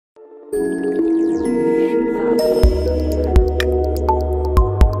Hello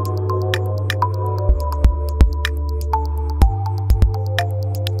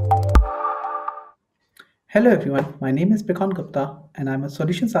everyone, my name is Pekon Gupta and I'm a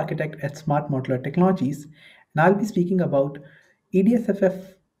solutions architect at Smart Modular Technologies, and I'll be speaking about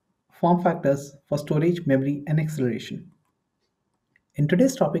EDSFF form factors for storage, memory and acceleration. In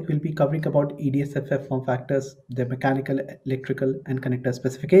today's topic, we'll be covering about EDSFF form factors, their mechanical, electrical and connector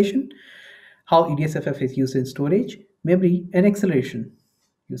specification, how EDSFF is used in storage, memory and acceleration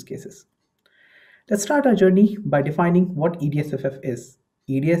use cases. Let's start our journey by defining what EDSFF is.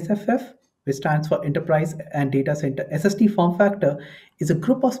 EDSFF, which stands for Enterprise and Data Center SSD form factor, is a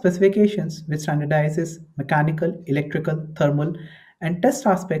group of specifications which standardizes mechanical, electrical, thermal, and test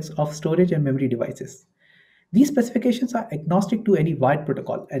aspects of storage and memory devices. These specifications are agnostic to any wired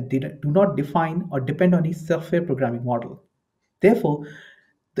protocol and they do not define or depend on any software programming model. Therefore,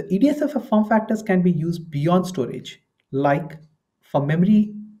 the EDSFF form factors can be used beyond storage, like for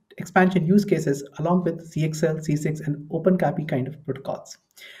memory expansion use cases along with CXL, C6, and OpenCAPI kind of protocols.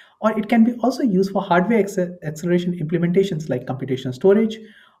 Or it can be also used for hardware acceleration implementations like computational storage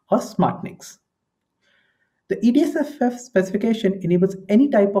or SmartNICs. The EDSFF specification enables any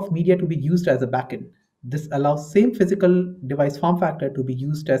type of media to be used as a backend. This allows same physical device form factor to be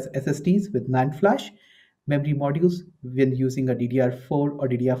used as SSDs with NAND flash, memory modules when using a DDR4 or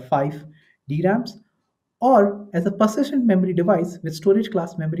DDR5 DRAMs, or as a persistent memory device with storage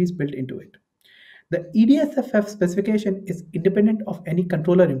class memories built into it. The EDSFF specification is independent of any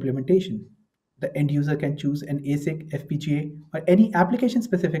controller implementation. The end user can choose an ASIC, FPGA, or any application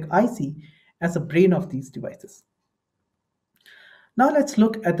specific IC as the brain of these devices. Now let's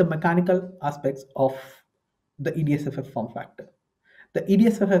look at the mechanical aspects of the EDSFF form factor. The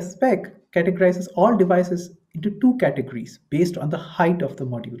EDSFF spec categorizes all devices into two categories based on the height of the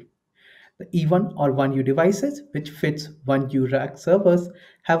module. The E1 or 1U devices, which fits 1U rack servers,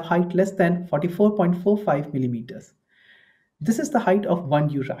 have height less than 44.45 millimeters. This is the height of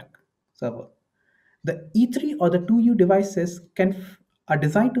 1U rack server. The E3 or the 2U devices are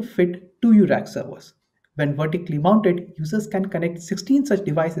designed to fit 2U rack servers. When vertically mounted, users can connect 16 such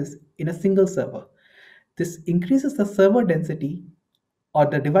devices in a single server. This increases the server density or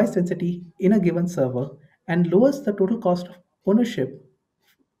the device density in a given server and lowers the total cost of ownership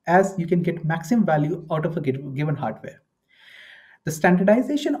as you can get maximum value out of a given hardware. The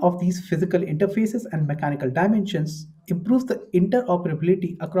standardization of these physical interfaces and mechanical dimensions improves the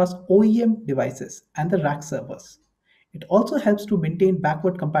interoperability across OEM devices and the rack servers. It also helps to maintain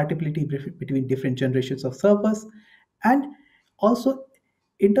backward compatibility between different generations of servers and also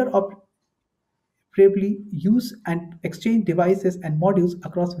interoperability use and exchange devices and modules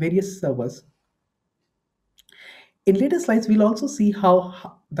across various servers. In later slides, we'll also see how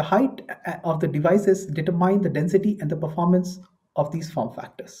the height of the devices determine the density and the performance of these form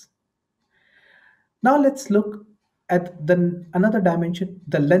factors. Now let's look at another dimension,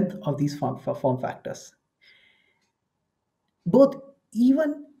 the length of these form factors. Both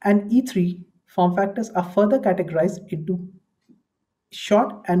E1 and E3 form factors are further categorized into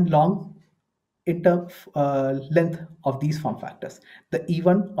short and long length of these form factors. The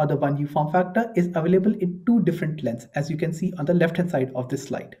E1 or the 1U form factor is available in two different lengths, as you can see on the left hand side of this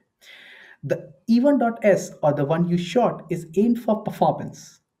slide. The E1.S or the 1U short is aimed for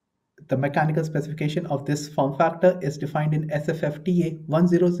performance. The mechanical specification of this form factor is defined in SFFTA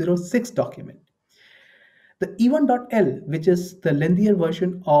 1006 document. The E1.L, which is the lengthier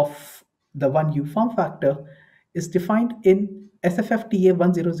version of the 1U form factor, is defined in SFFTA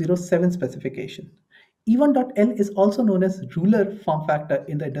 1007 specification. E1.L is also known as ruler form factor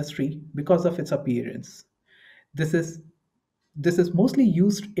in the industry because of its appearance. This is mostly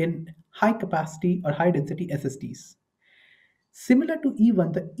used in high capacity or high density SSDs. Similar to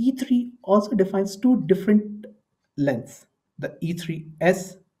E1, the E3 also defines two different lengths. The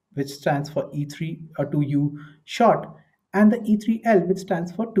E3S, which stands for E3 or 2U short, and the E3L, which stands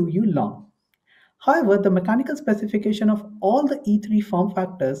for 2U long. However, the mechanical specification of all the E3 form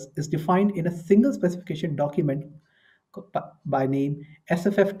factors is defined in a single specification document by name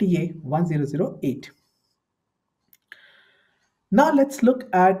SFFTA 1008. Now let's look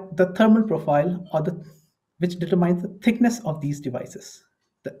at the thermal profile which determines the thickness of these devices.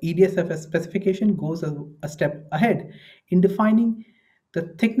 The EDSFF specification goes a step ahead in defining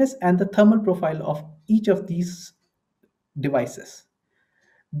the thickness and the thermal profile of each of these devices.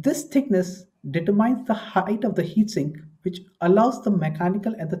 This thickness determines the height of the heatsink, which allows the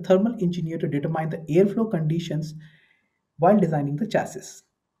mechanical and the thermal engineer to determine the airflow conditions while designing the chassis.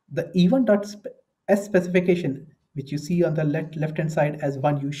 The E1.S specification which you see on the left hand side as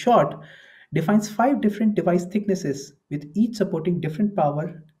 1U short, defines 5 different device thicknesses with each supporting different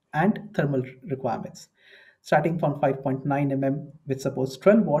power and thermal requirements, starting from 5.9 mm with suppose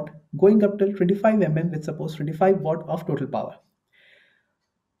 12 watt, going up till 25 mm with suppose 25 watt of total power.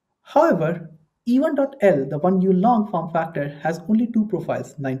 However, E1.L, the 1U long form factor, has only two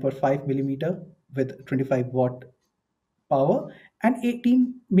profiles, 9.5 millimeter with 25 watt power and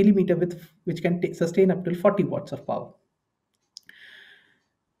 18 millimeter with which can sustain up to 40 watts of power.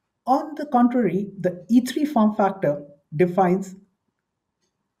 On the contrary, the E3 form factor defines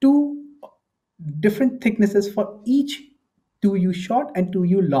two different thicknesses for each 2U short and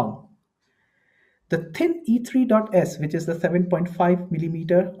 2U long. The thin E3.S, which is the 7.5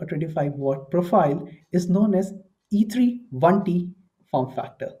 millimeter or 25 watt profile, is known as E3 1T form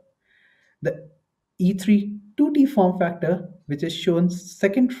factor. The E3 2T form factor, which is shown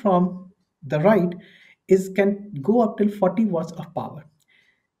second from the right, can go up till 40 watts of power.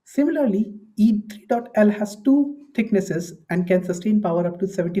 Similarly, E3.L has two thicknesses and can sustain power up to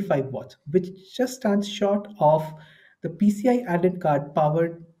 75 watts, which just stands short of the PCI added card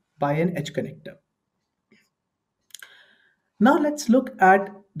powered by an edge connector. Now let's look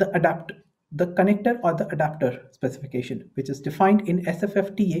at the connector or the adapter specification, which is defined in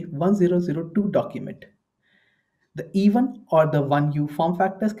SFFTA 1002 document. The E1 or the 1U form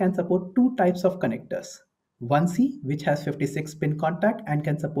factors can support two types of connectors. 1C, which has 56 pin contact and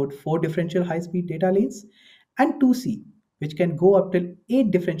can support 4 differential high-speed data lanes, and 2C, which can go up till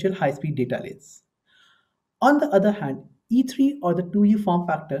 8 differential high-speed data lanes. On the other hand, E3 or the 2U form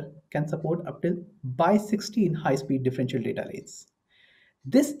factor can support up till by 16 high-speed differential data lanes.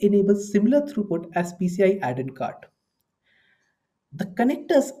 This enables similar throughput as PCI added card. The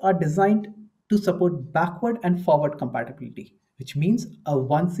connectors are designed to support backward and forward compatibility, which means a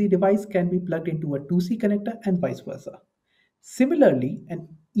 1C device can be plugged into a 2C connector and vice versa. Similarly, an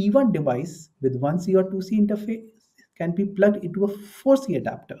E1 device with 1C or 2C interface can be plugged into a 4C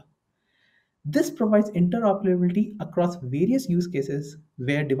adapter. This provides interoperability across various use cases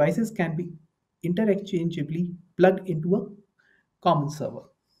where devices can be interchangeably plugged into a common server.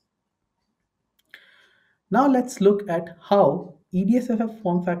 Now let's look at how EDSFF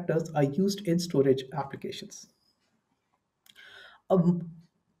form factors are used in storage applications. Um,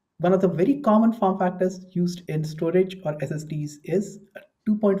 One of the very common form factors used in storage or SSDs is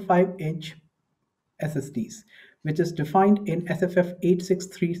 2.5-inch SSDs, which is defined in SFF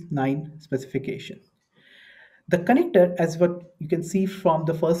 8639 specification. The connector, as what you can see from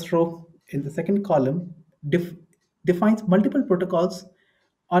the first row in the second column, defines multiple protocols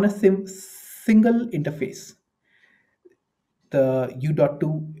on a single interface. The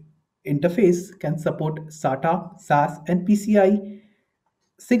U.2 interface can support SATA, SAS, and PCI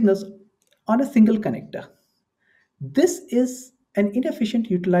signals on a single connector. This is an inefficient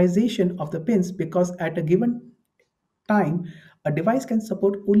utilization of the pins because at a given time, a device can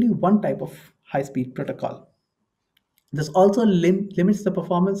support only one type of high-speed protocol. This also limits the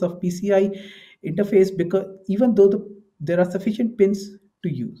performance of PCI interface because even though there are sufficient pins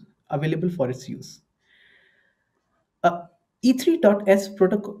to use available for its use. E3.S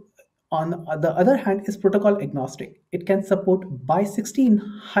protocol, on the other hand, is protocol agnostic. It can support by 16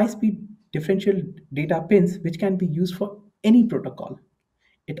 high-speed differential data pins, which can be used for any protocol.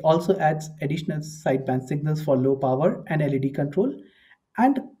 It also adds additional sideband signals for low power and LED control,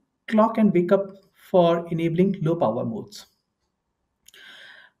 and clock and wake up for enabling low power modes.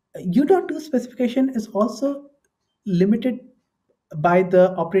 U.2 specification is also limited by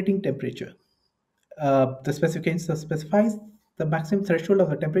the operating temperature. The specification specifies the maximum threshold of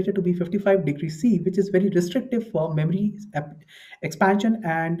the temperature to be 55 degrees C, which is very restrictive for memory expansion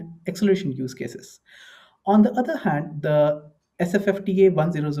and acceleration use cases. On the other hand, the SFFTA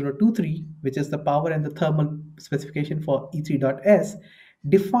 10023, which is the power and the thermal specification for E3.S,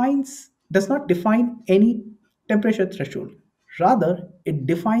 does not define any temperature threshold. Rather, it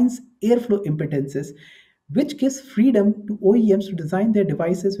defines airflow impedances, which gives freedom to OEMs to design their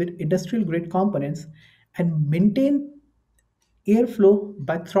devices with industrial grade components and maintain airflow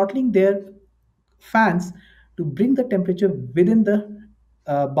by throttling their fans to bring the temperature within the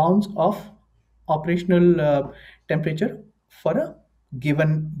bounds of operational temperature for a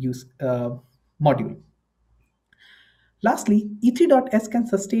given use module. Lastly, E3.S can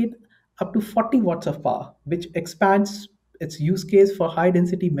sustain up to 40 watts of power, which expands its use case for high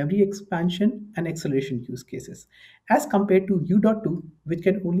density memory expansion and acceleration use cases, as compared to U.2, which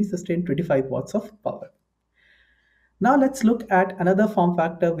can only sustain 25 watts of power. Now let's look at another form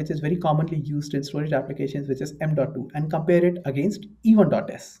factor which is very commonly used in storage applications, which is M.2, and compare it against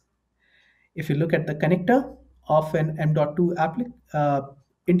E1.S. If you look at the connector of an M.2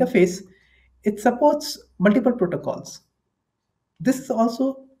 interface, it supports multiple protocols. This is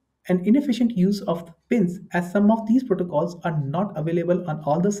also an inefficient use of pins, as some of these protocols are not available on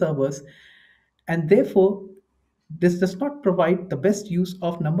all the servers, and therefore this does not provide the best use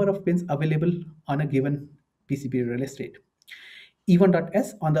of number of pins available on a given PCB real estate.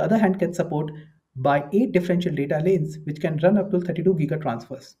 Even.S, on the other hand, can support by 8 differential data lanes, which can run up to 32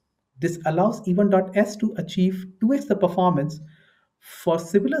 gigatransfers. This allows Even.S to achieve 2x the performance for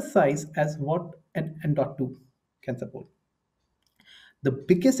similar size as what an M.2 can support. The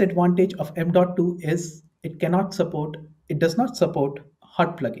biggest advantage of M.2 is it does not support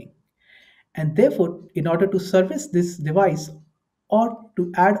hot plugging. And therefore, in order to service this device or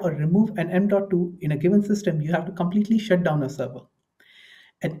to add or remove an M.2 in a given system, you have to completely shut down a server.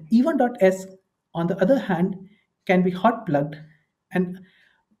 And Even.S, on the other hand, can be hot plugged and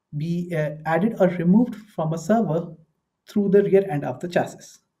be added or removed from a server through the rear end of the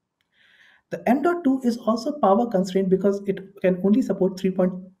chassis. The M.2 is also power constrained because it can only support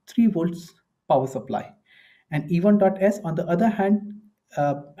 3.3 volts power supply. And Even.S, on the other hand,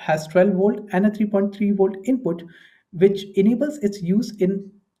 has 12 volt and a 3.3 volt input, which enables its use in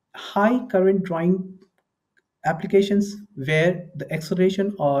high current drawing applications where the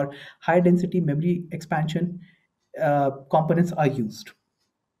acceleration or high density memory expansion components are used.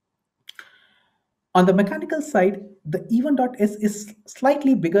 On the mechanical side, the Even.S is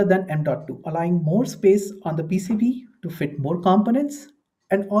slightly bigger than M.2, allowing more space on the PCB to fit more components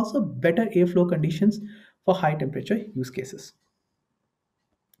and also better airflow conditions for high temperature use cases.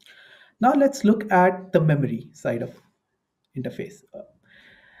 Now let's look at the memory side of interface.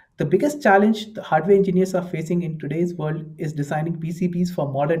 The biggest challenge the hardware engineers are facing in today's world is designing PCBs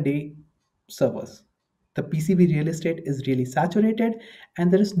for modern day servers. The PCB real estate is really saturated,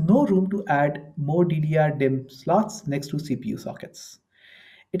 and there is no room to add more DDR DIMM slots next to CPU sockets.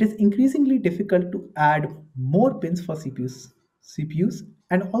 It is increasingly difficult to add more pins for CPUs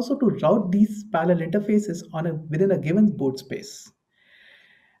and also to route these parallel interfaces within a given board space.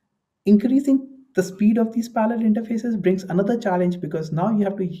 Increasing the speed of these parallel interfaces brings another challenge because now you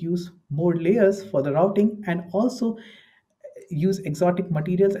have to use more layers for the routing and also use exotic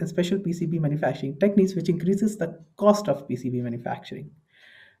materials and special PCB manufacturing techniques, which increases the cost of PCB manufacturing.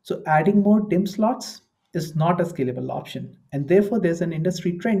 So adding more DIMM slots is not a scalable option, and therefore there's an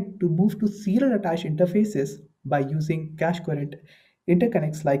industry trend to move to serial attached interfaces by using cache coherent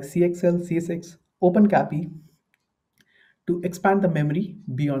interconnects like CXL, CSX, OpenCAPI to expand the memory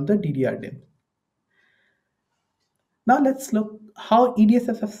beyond the DDR DIMM. Now let's look how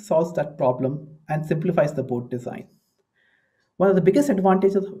EDSFF solves that problem and simplifies the board design. One of the biggest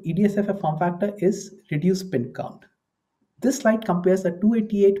advantages of EDSFF form factor is reduced pin count. This slide compares a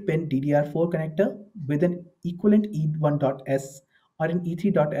 288-pin DDR4 connector with an equivalent E1.S or an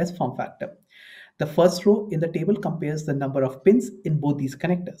E3.S form factor. The first row in the table compares the number of pins in both these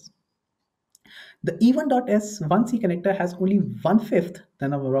connectors. The E1.S 1C connector has only 1/5 the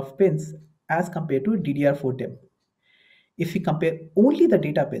number of pins as compared to a DDR4 DIMM. If we compare only the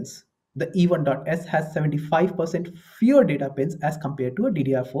data pins, the E1.S has 75% fewer data pins as compared to a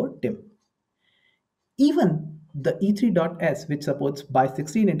DDR4 DIMM. Even the E3.S, which supports by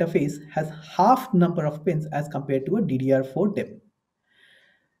 16 interface, has half number of pins as compared to a DDR4 DIMM.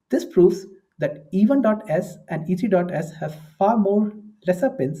 This proves that Even.S and E3.S have far more lesser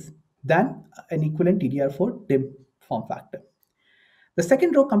pins than an equivalent DDR4 DIMM form factor. The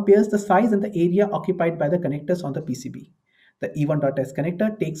second row compares the size and the area occupied by the connectors on the PCB. The E1.S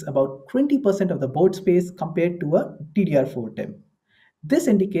connector takes about 20% of the board space compared to a DDR4 DIMM. This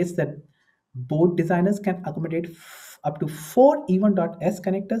indicates that board designers can accommodate up to 4 Even.S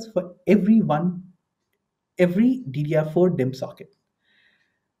connectors for every DDR4 DIMM socket.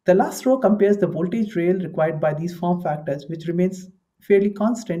 The last row compares the voltage rail required by these form factors, which remains fairly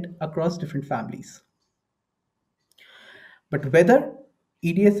constant across different families. But whether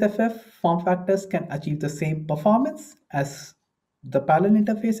EDSFF form factors can achieve the same performance as the parallel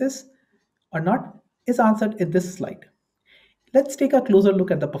interfaces or not is answered in this slide. Let's take a closer look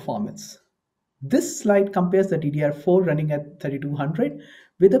at the performance. This slide compares the DDR4 running at 3200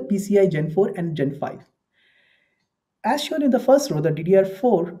 with the PCI Gen 4 and Gen 5. As shown in the first row, the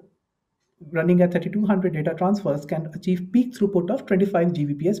DDR4 running at 3200 data transfers can achieve peak throughput of 25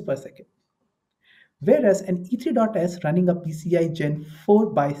 Gbps per second. Whereas an E3.S running a PCI Gen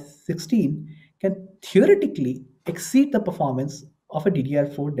 4 by 16 can theoretically exceed the performance of a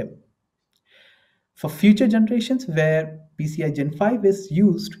DDR4 DIMM. For future generations where PCI Gen 5 is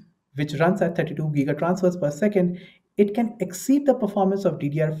used, which runs at 32 gigatransfers per second, it can exceed the performance of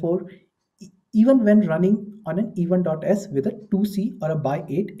DDR4 even when running on an even.s with a 2C or a by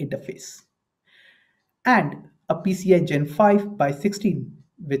 8 interface. And a PCI Gen 5 by 16,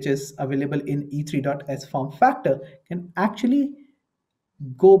 which is available in E3.S form factor, can actually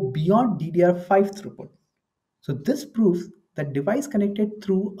go beyond DDR5 throughput. So this proves that device connected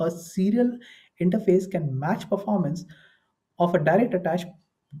through a serial interface can match performance of a direct attached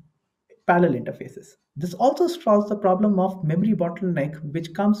parallel interfaces. This also solves the problem of memory bottleneck,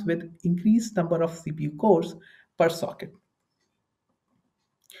 which comes with increased number of CPU cores per socket.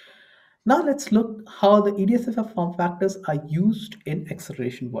 Now let's look how the EDSFF form factors are used in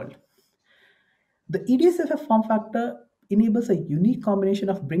acceleration world. The EDSFF form factor enables a unique combination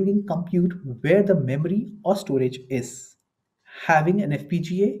of bringing compute where the memory or storage is. Having an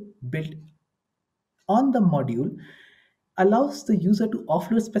FPGA built on the module allows the user to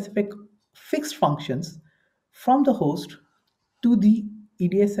offload specific fixed functions from the host to the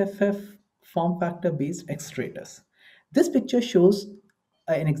EDSFF form factor based accelerators. This picture shows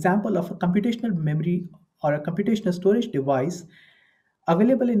an example of a computational memory or a computational storage device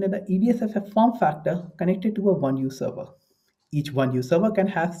available in the EDSFF form factor connected to a 1U server. Each 1U server can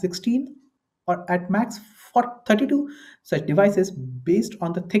have 16 or at max 32 such devices based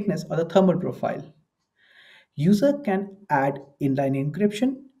on the thickness or the thermal profile. User can add inline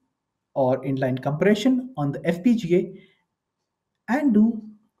encryption or inline compression on the FPGA and do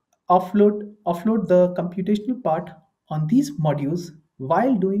offload the computational part on these modules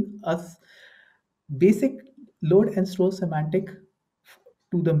while doing a basic load and store semantic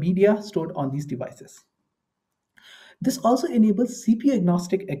to the media stored on these devices. This also enables CPU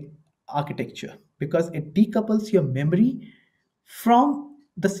agnostic architecture because it decouples your memory from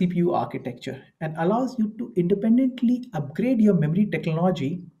the CPU architecture and allows you to independently upgrade your memory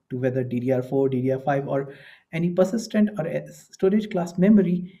technology to whether DDR4, DDR5, or any persistent or storage class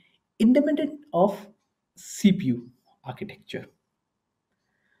memory independent of CPU architecture.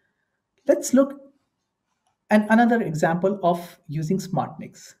 Let's look at another example of using smart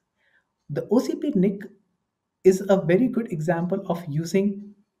NICs. The OCP NIC is a very good example of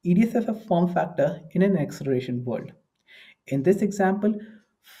using EDSFF form factor in an acceleration world. In this example,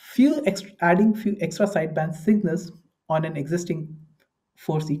 adding few extra sideband signals on an existing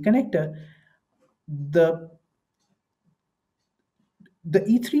 4C connector, the, the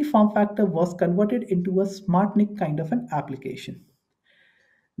E3 form factor was converted into a smart NIC kind of an application.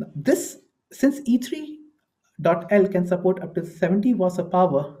 Now, since E3.L can support up to 70 watts of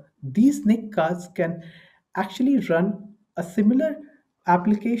power, these NIC cards can actually run a similar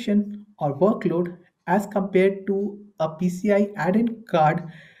application or workload as compared to a PCI add-in card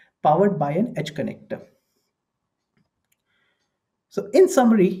powered by an edge connector. So in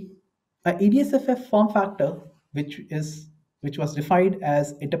summary, a EDSFF form factor, which was defined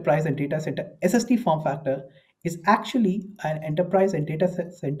as enterprise and data center SSD form factor, is actually an enterprise and data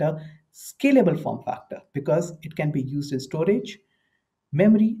center scalable form factor because it can be used in storage,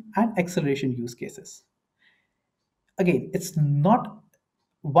 memory, and acceleration use cases. Again, it's not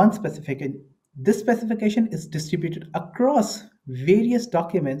one specification. This specification is distributed across various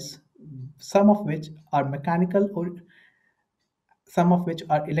documents, some of which are mechanical or some of which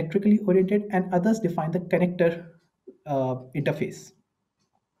are electrically oriented, and others define the connector interface.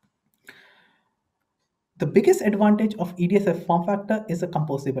 The biggest advantage of EDSF form factor is a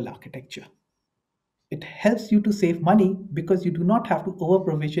composable architecture. It helps you to save money because you do not have to over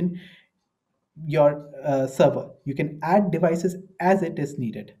provision your server. You can add devices as it is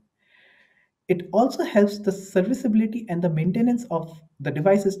needed. It also helps the serviceability and the maintenance of the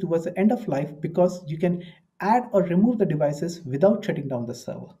devices towards the end of life because you can add or remove the devices without shutting down the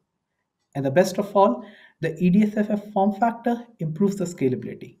server. And the best of all, the EDSFF form factor improves the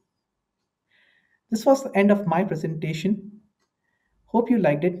scalability. This was the end of my presentation. Hope you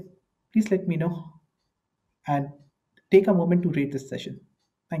liked it. Please let me know and take a moment to rate this session.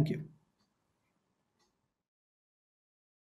 Thank you.